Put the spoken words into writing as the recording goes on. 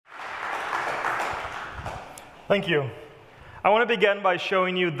Thank you. I want to begin by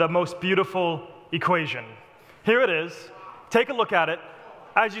showing you the most beautiful equation. Here it is. Take a look at it.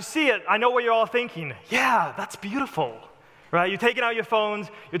 As you see it, I know what you're all thinking. Yeah, that's beautiful. Right? You're taking out your phones,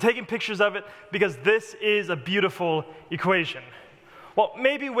 you're taking pictures of it, because this is a beautiful equation. Well,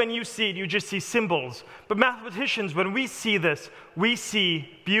 maybe when you see it, you just see symbols. But mathematicians, when we see this, we see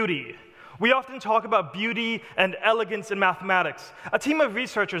beauty. We often talk about beauty and elegance in mathematics. A team of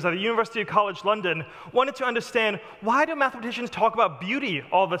researchers at the University College London wanted to understand, why do mathematicians talk about beauty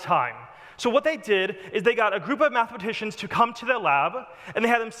all the time? So what they did is they got a group of mathematicians to come to their lab, and they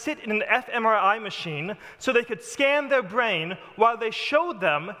had them sit in an fMRI machine so they could scan their brain while they showed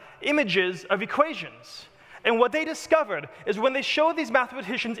them images of equations. And what they discovered is when they showed these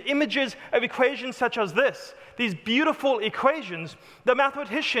mathematicians images of equations such as this, these beautiful equations, the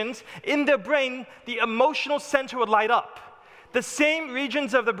mathematicians, in their brain, the emotional center would light up. The same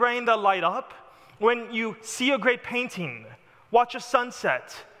regions of the brain that light up when you see a great painting, watch a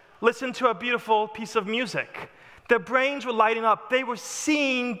sunset, listen to a beautiful piece of music. Their brains were lighting up. They were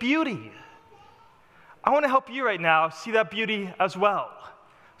seeing beauty. I want to help you right now see that beauty as well.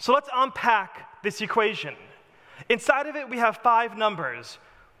 So let's unpack this equation. Inside of it, we have 5 numbers.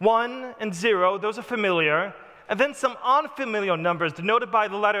 1 and 0, those are familiar. And then some unfamiliar numbers denoted by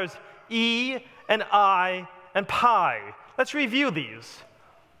the letters E and I and pi. Let's review these.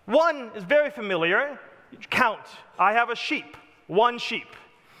 1 is very familiar. Count. I have a sheep. 1 sheep.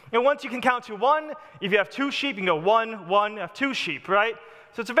 And once you can count to 1, if you have 2 sheep, you can go 1, 1, you have 2 sheep, right?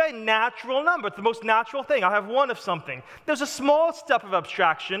 So it's a very natural number. It's the most natural thing. I have 1 of something. There's a small step of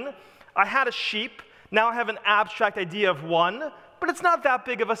abstraction. I had a sheep. Now I have an abstract idea of 1, but it's not that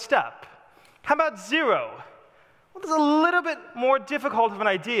big of a step. How about 0? Well, there's a little bit more difficult of an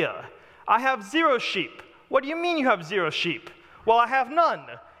idea. I have 0 sheep. What do you mean you have 0 sheep? Well, I have none.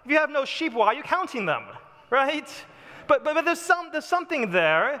 If you have no sheep, why are you counting them, right? But there's something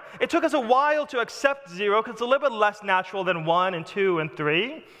there. It took us a while to accept 0 because it's a little bit less natural than 1 and 2 and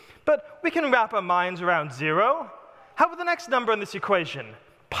 3. But we can wrap our minds around 0. How about the next number in this equation?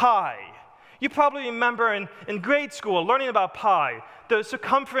 Pi. You probably remember in grade school learning about pi. The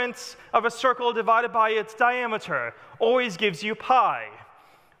circumference of a circle divided by its diameter always gives you pi.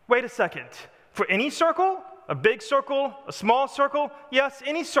 Wait a second. For any circle, a big circle, a small circle, yes,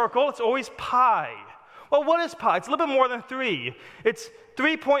 any circle, it's always pi. Well, what is pi? It's a little bit more than 3. It's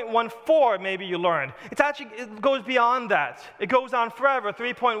 3.14, maybe you learned. It goes beyond that. It goes on forever.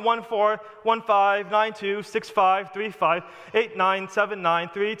 3.14, 15, 92, 65, 35, 89, 79,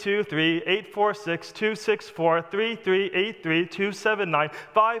 323, 846, 264, 3383, 279,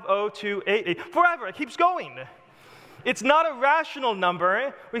 50288. Forever. It keeps going. It's not a rational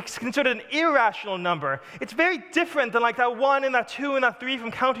number. We consider it an irrational number. It's very different than like that 1 and that 2 and that 3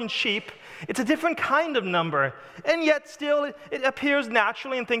 from counting sheep. It's a different kind of number. And yet still, it appears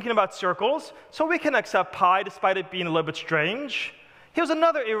naturally in thinking about circles. So we can accept pi despite it being a little bit strange. Here's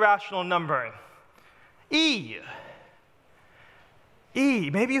another irrational number. E. E.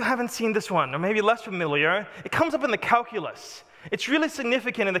 Maybe you haven't seen this one, or maybe less familiar. It comes up in the calculus. It's really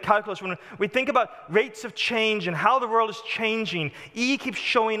significant in the calculus when we think about rates of change and how the world is changing. E keeps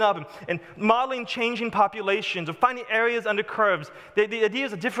showing up and modeling changing populations or finding areas under curves. The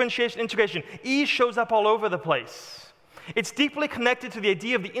ideas of differentiation, integration. E shows up all over the place. It's deeply connected to the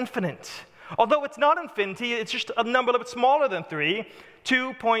idea of the infinite. Although it's not infinity, it's just a number a little bit smaller than 3.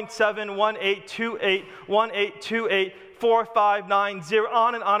 2.718281828 4590,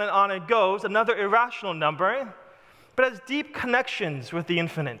 on and on and on it goes. Another irrational number. But has deep connections with the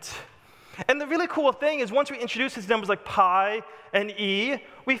infinite. And the really cool thing is once we introduce these numbers like pi and e,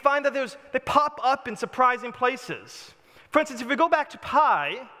 we find that they pop up in surprising places. For instance, if we go back to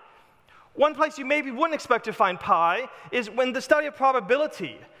pi, one place you maybe wouldn't expect to find pi is when the study of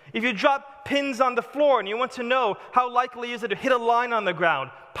probability. If you drop pins on the floor and you want to know how likely is it to hit a line on the ground,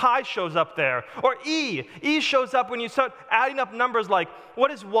 pi shows up there. Or e. E shows up when you start adding up numbers like,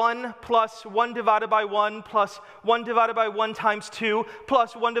 what is 1 plus 1 divided by 1 plus 1 divided by 1 times 2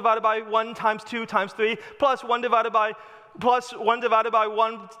 plus 1 divided by 1 times 2 times 3 plus 1 divided by 1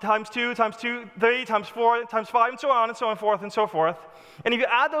 times 2 times 2, 3 times 4 times 5, and so on and so forth and so forth. And if you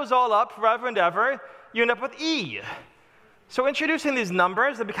add those all up forever and ever, you end up with e. So introducing these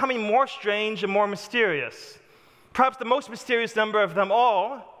numbers, they're becoming more strange and more mysterious. Perhaps the most mysterious number of them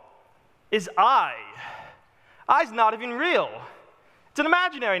all is I. I's not even real. It's an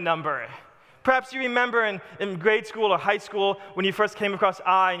imaginary number. Perhaps you remember in grade school or high school when you first came across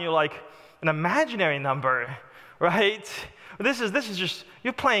I and you're like, an imaginary number, right? This is just,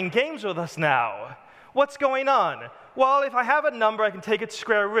 you're playing games with us now. What's going on? Well, if I have a number, I can take its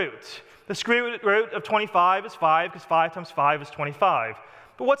square root. The square root of 25 is 5, because 5 times 5 is 25.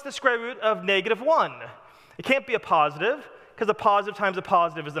 But what's the square root of -1? It can't be a positive, because a positive times a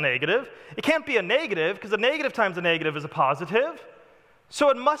positive is a negative. It can't be a negative, because a negative times a negative is a positive. So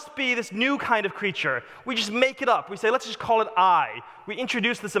it must be this new kind of creature. We just make it up. We say, let's just call it I. We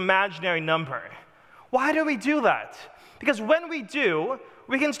introduce this imaginary number. Why do we do that? Because when we do,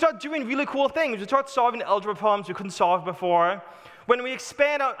 we can start doing really cool things. We start solving algebra problems we couldn't solve before. When we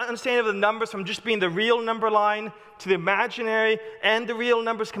expand our understanding of the numbers from just being the real number line to the imaginary and the real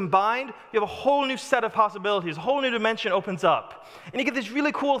numbers combined, you have a whole new set of possibilities. A whole new dimension opens up. And you get these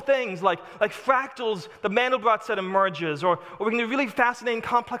really cool things like fractals, the Mandelbrot set emerges, or we can do really fascinating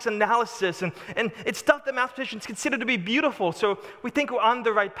complex analysis. And it's stuff that mathematicians consider to be beautiful, so we think we're on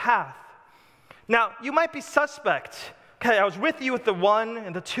the right path. Now, you might be suspect. Okay, I was with you with the 1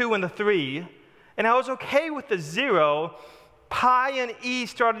 and the 2 and the 3, and I was okay with the 0. Pi and e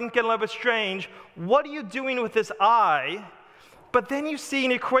starting to get a little bit strange. What are you doing with this I? But then you see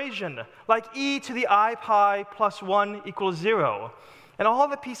an equation, like e to the I pi plus 1 equals 0. And all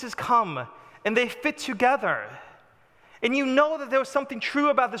the pieces come, and they fit together. And you know that there was something true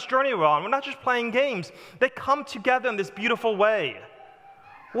about this journey we're on. We're not just playing games. They come together in this beautiful way.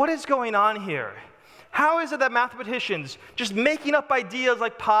 What is going on here? How is it that mathematicians, just making up ideas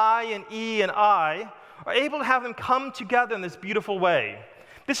like pi and e and I, are able to have them come together in this beautiful way?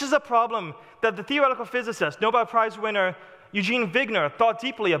 This is a problem that the theoretical physicist, Nobel Prize winner Eugene Wigner, thought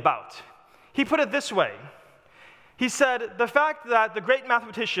deeply about. He put it this way. He said, the fact that the great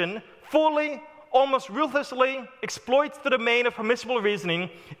mathematician fully, almost ruthlessly exploits the domain of permissible reasoning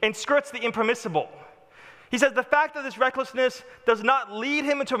and skirts the impermissible. He says the fact that this recklessness does not lead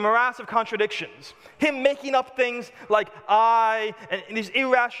him into a morass of contradictions, him making up things like I and these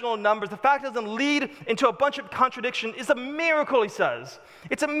irrational numbers, the fact it doesn't lead into a bunch of contradiction is a miracle, he says.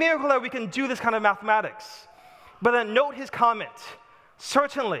 It's a miracle that we can do this kind of mathematics. But then note his comment.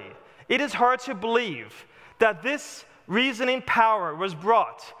 Certainly, it is hard to believe that this reasoning power was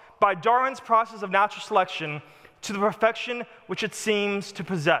brought by Darwin's process of natural selection to the perfection which it seems to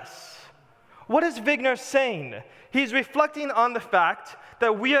possess. What is Wigner saying? He's reflecting on the fact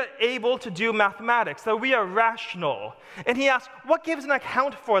that we are able to do mathematics, that we are rational. And he asks, what gives an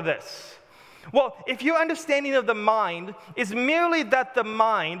account for this? Well, if your understanding of the mind is merely that the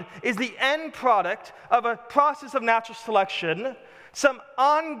mind is the end product of a process of natural selection, some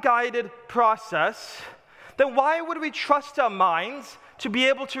unguided process, then why would we trust our minds to be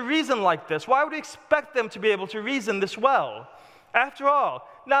able to reason like this? Why would we expect them to be able to reason this well? After all,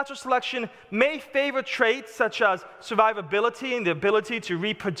 natural selection may favor traits such as survivability and the ability to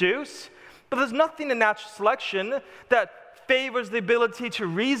reproduce, but there's nothing in natural selection that favors the ability to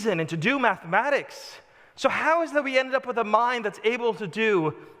reason and to do mathematics. So how is it that we ended up with a mind that's able to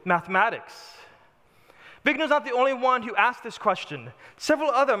do mathematics? Wigner's not the only one who asked this question.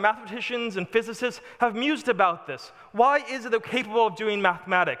 Several other mathematicians and physicists have mused about this. Why is it that we're capable of doing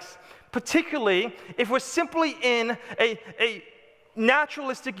mathematics? Particularly if we're simply in a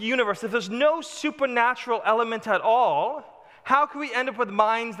naturalistic universe, if there's no supernatural element at all, how could we end up with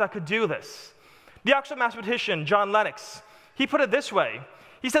minds that could do this? The Oxford mathematician, John Lennox, he put it this way.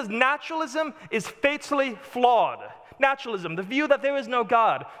 He says, naturalism is fatally flawed. Naturalism, the view that there is no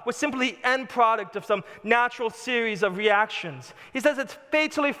God, was simply the end product of some natural series of reactions. He says it's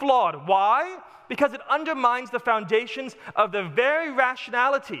fatally flawed. Why? Because it undermines the foundations of the very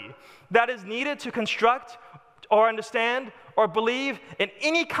rationality that is needed to construct or understand or believe in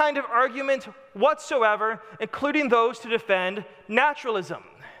any kind of argument whatsoever, including those to defend naturalism.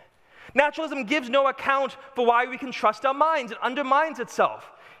 Naturalism gives no account for why we can trust our minds. It undermines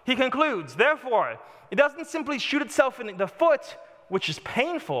itself. He concludes, therefore, it doesn't simply shoot itself in the foot, which is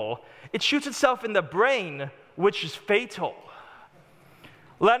painful. It shoots itself in the brain, which is fatal.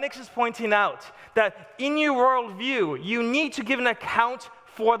 Lennox is pointing out that in your worldview, you need to give an account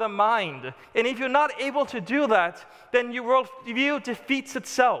for the mind. And if you're not able to do that, then your worldview defeats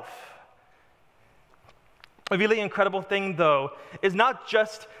itself. A really incredible thing, though, is not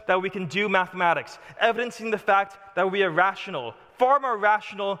just that we can do mathematics, evidencing the fact that we are rational, far more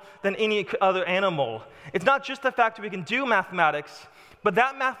rational than any other animal. It's not just the fact that we can do mathematics, but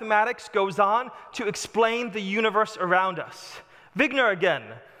that mathematics goes on to explain the universe around us. Wigner, again,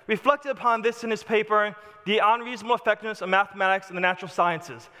 reflected upon this in his paper, The Unreasonable Effectiveness of Mathematics and the Natural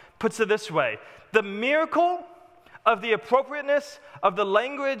Sciences, puts it this way. The miracle of the appropriateness of the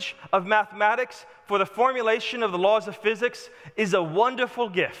language of mathematics for the formulation of the laws of physics is a wonderful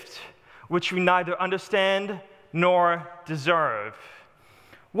gift, which we neither understand nor deserve.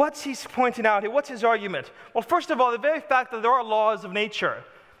 What's he pointing out here? What's his argument? Well, first of all, the very fact that there are laws of nature,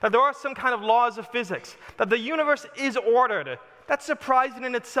 that there are some kind of laws of physics, that the universe is ordered, that's surprising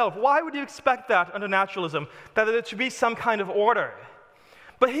in itself. Why would you expect that under naturalism, that there should be some kind of order?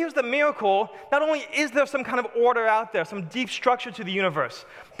 But here's the miracle. Not only is there some kind of order out there, some deep structure to the universe,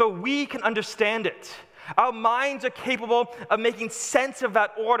 but we can understand it. Our minds are capable of making sense of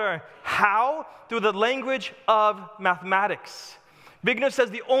that order. How? Through the language of mathematics. Wigner says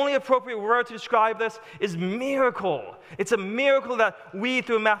the only appropriate word to describe this is miracle. It's a miracle that we,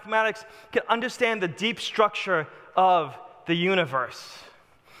 through mathematics, can understand the deep structure of the universe.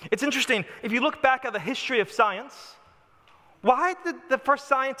 It's interesting, if you look back at the history of science, why did the first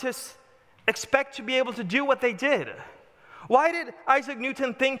scientists expect to be able to do what they did? Why did Isaac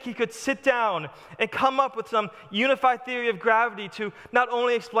Newton think he could sit down and come up with some unified theory of gravity to not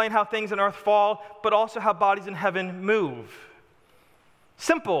only explain how things on Earth fall, but also how bodies in heaven move?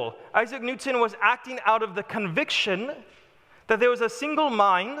 Simple. Isaac Newton was acting out of the conviction that there was a single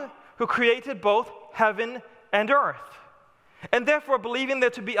mind who created both heaven and earth. And therefore, believing there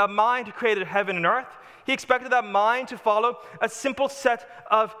to be a mind who created heaven and earth, he expected that mind to follow a simple set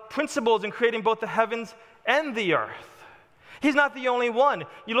of principles in creating both the heavens and the earth. He's not the only one.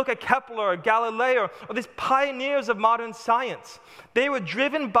 You look at Kepler or Galileo or these pioneers of modern science. They were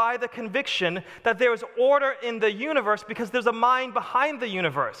driven by the conviction that there is order in the universe because there's a mind behind the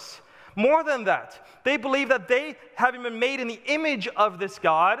universe. More than that, they believe that they, having been made in the image of this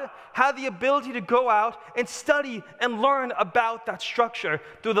God, had the ability to go out and study and learn about that structure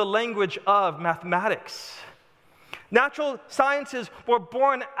through the language of mathematics. Natural sciences were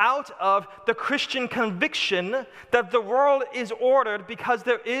born out of the Christian conviction that the world is ordered because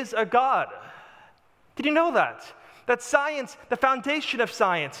there is a God. Did you know that? That science, the foundation of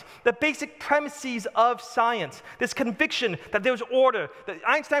science, the basic premises of science, this conviction that there's order. That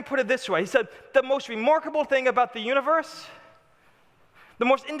Einstein put it this way. He said, the most remarkable thing about the universe, the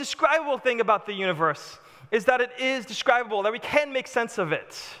most indescribable thing about the universe is that it is describable, that we can make sense of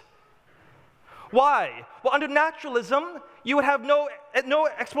it. Why? Well, under naturalism, you would have no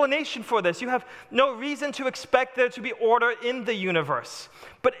explanation for this. You have no reason to expect there to be order in the universe.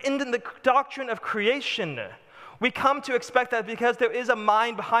 But in the doctrine of creation, we come to expect that because there is a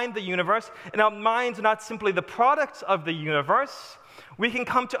mind behind the universe, and our minds are not simply the products of the universe, we can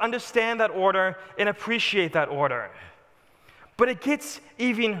come to understand that order and appreciate that order. But it gets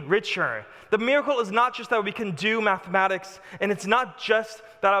even richer. The miracle is not just that we can do mathematics, and it's not just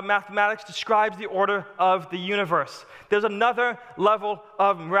that our mathematics describes the order of the universe. There's another level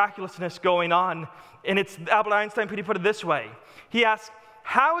of miraculousness going on, and it's Albert Einstein put it this way. He asked,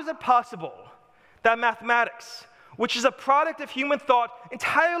 how is it possible that mathematics, which is a product of human thought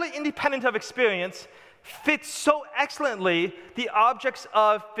entirely independent of experience, fits so excellently the objects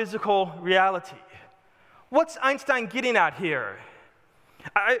of physical reality? What's Einstein getting at here?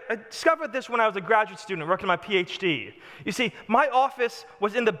 I discovered this when I was a graduate student working on my PhD. You see, my office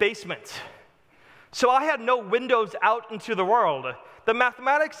was in the basement, so I had no windows out into the world. The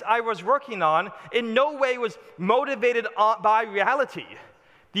mathematics I was working on in no way was motivated by reality.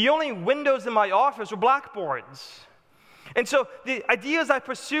 The only windows in my office were blackboards. And so the ideas I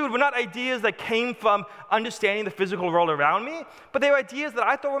pursued were not ideas that came from understanding the physical world around me, but they were ideas that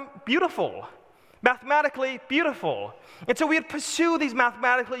I thought were beautiful. Mathematically beautiful. And so we would pursue these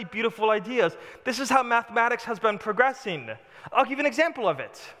mathematically beautiful ideas. This is how mathematics has been progressing. I'll give you an example of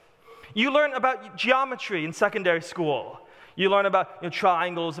it. You learn about geometry in secondary school. You learn about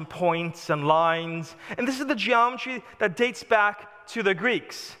triangles and points and lines. And this is the geometry that dates back to the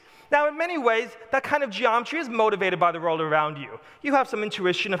Greeks. Now, in many ways, that kind of geometry is motivated by the world around you. You have some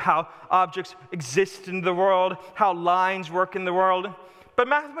intuition of how objects exist in the world, how lines work in the world. But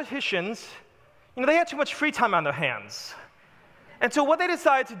mathematicians, they had too much free time on their hands. And so what they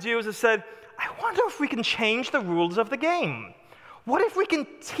decided to do is they said, I wonder if we can change the rules of the game. What if we can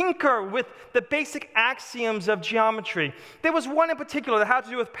tinker with the basic axioms of geometry? There was one in particular that had to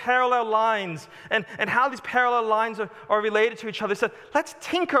do with parallel lines and how these parallel lines are related to each other. They said, let's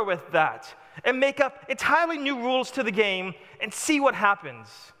tinker with that and make up entirely new rules to the game and see what happens.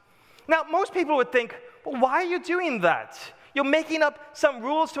 Now, most people would think, well, why are you doing that? You're making up some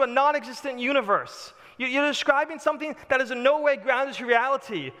rules to a non-existent universe. You're describing something that is in no way grounded to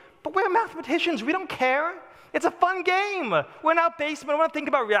reality. But we're mathematicians. We don't care. It's a fun game. We're in our basement. We want to think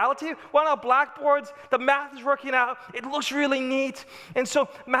about reality. We're on our blackboards. The math is working out. It looks really neat. And so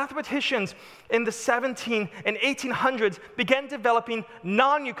mathematicians in the 17 and 1800s began developing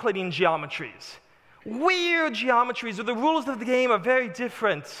non-Euclidean geometries. Weird geometries where the rules of the game are very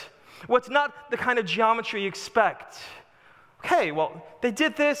different. What's not the kind of geometry you expect. Okay, well, they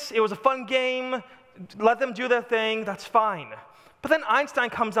did this, it was a fun game, let them do their thing, that's fine. But then Einstein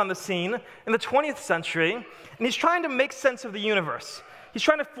comes on the scene in the 20th century, and he's trying to make sense of the universe. He's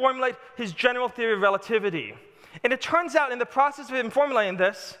trying to formulate his general theory of relativity. And it turns out in the process of him formulating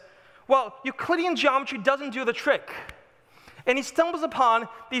this, well, Euclidean geometry doesn't do the trick. And he stumbles upon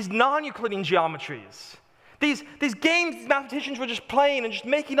these non-Euclidean geometries. These games mathematicians were just playing and just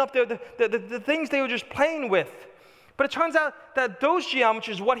making up the things they were just playing with. But it turns out that those geometries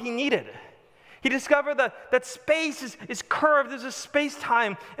is what he needed. He discovered that space is curved. There's a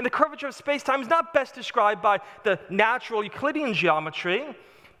space-time, and the curvature of space-time is not best described by the natural Euclidean geometry,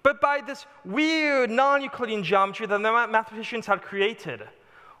 but by this weird non-Euclidean geometry that the mathematicians had created.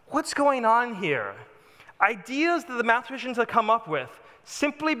 What's going on here? Ideas that the mathematicians had come up with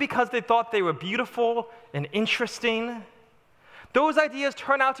simply because they thought they were beautiful and interesting. Those ideas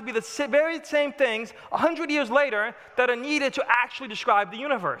turn out to be the very same things 100 years later that are needed to actually describe the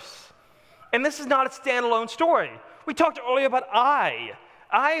universe. And this is not a standalone story. We talked earlier about I.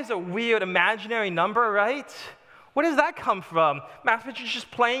 I is a weird imaginary number, right? Where does that come from? Mathematicians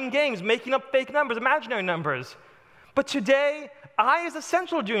just playing games, making up fake numbers, imaginary numbers. But today, I is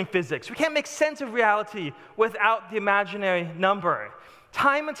essential to doing physics. We can't make sense of reality without the imaginary number.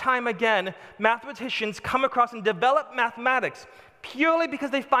 Time and time again, mathematicians come across and develop mathematics purely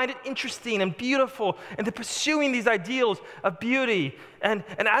because they find it interesting and beautiful, and they're pursuing these ideals of beauty. And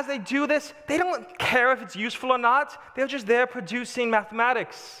as they do this, they don't care if it's useful or not. They're just there producing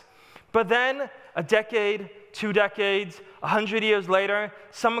mathematics. But then, a decade, 2 decades, 100 years later,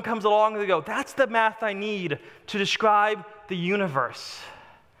 someone comes along and they go, that's the math I need to describe the universe.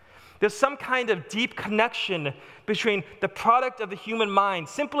 There's some kind of deep connection between the product of the human mind,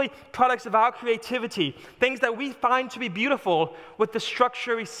 simply products of our creativity, things that we find to be beautiful, with the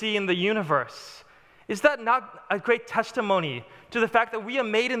structure we see in the universe. Is that not a great testimony to the fact that we are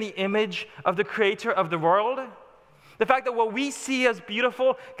made in the image of the creator of the world? The fact that what we see as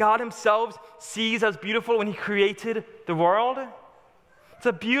beautiful, God himself sees as beautiful when he created the world? It's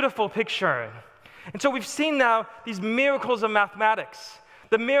a beautiful picture. And so we've seen now these miracles of mathematics.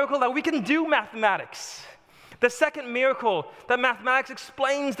 The miracle that we can do mathematics. The second miracle, that mathematics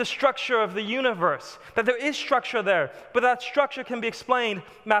explains the structure of the universe, that there is structure there, but that structure can be explained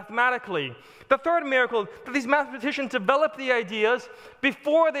mathematically. The third miracle, that these mathematicians developed the ideas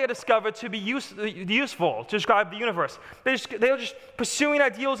before they are discovered to be useful to describe the universe. They are just pursuing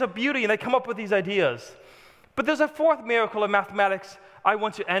ideals of beauty, and they come up with these ideas. But there's a fourth miracle of mathematics I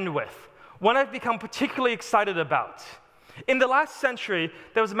want to end with, one I've become particularly excited about. In the last century,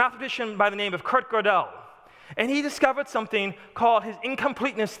 there was a mathematician by the name of Kurt Gödel, and he discovered something called his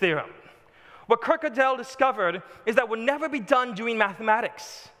Incompleteness Theorem. What Kurt Gödel discovered is that we'll never be done doing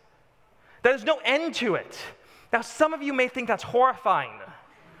mathematics. There's no end to it. Now, some of you may think that's horrifying,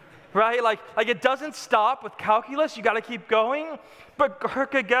 right? Like it doesn't stop with calculus, you gotta keep going. But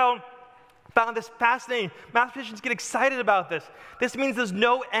Kurt Gödel found this fascinating. Mathematicians get excited about this. This means there's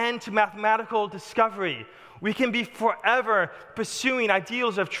no end to mathematical discovery. We can be forever pursuing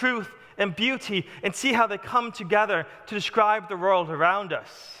ideals of truth and beauty and see how they come together to describe the world around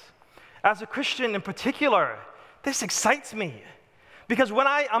us. As a Christian in particular, this excites me. Because when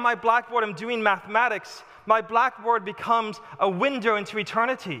on my blackboard, I'm doing mathematics, my blackboard becomes a window into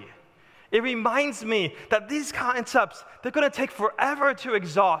eternity. It reminds me that these concepts, they're going to take forever to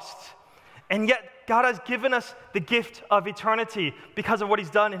exhaust. And yet, God has given us the gift of eternity because of what he's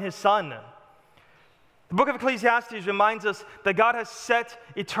done in his Son. The book of Ecclesiastes reminds us that God has set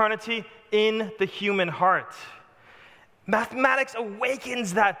eternity in the human heart. Mathematics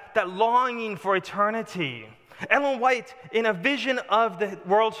awakens that longing for eternity. Ellen White, in A Vision of the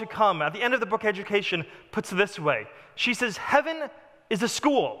World to Come, at the end of the book Education, puts it this way. She says, heaven is a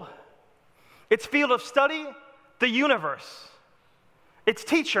school. Its field of study, the universe. Its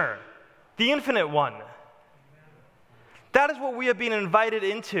teacher, the infinite one. That is what we are being invited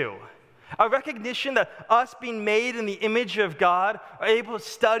into. A recognition that us being made in the image of God are able to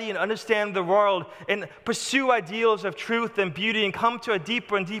study and understand the world and pursue ideals of truth and beauty and come to a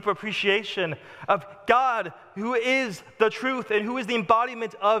deeper and deeper appreciation of God, who is the truth and who is the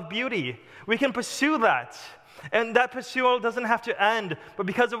embodiment of beauty. We can pursue that. And that pursuit doesn't have to end, but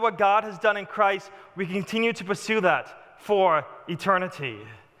because of what God has done in Christ, we can continue to pursue that for eternity.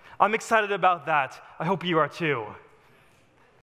 I'm excited about that. I hope you are too.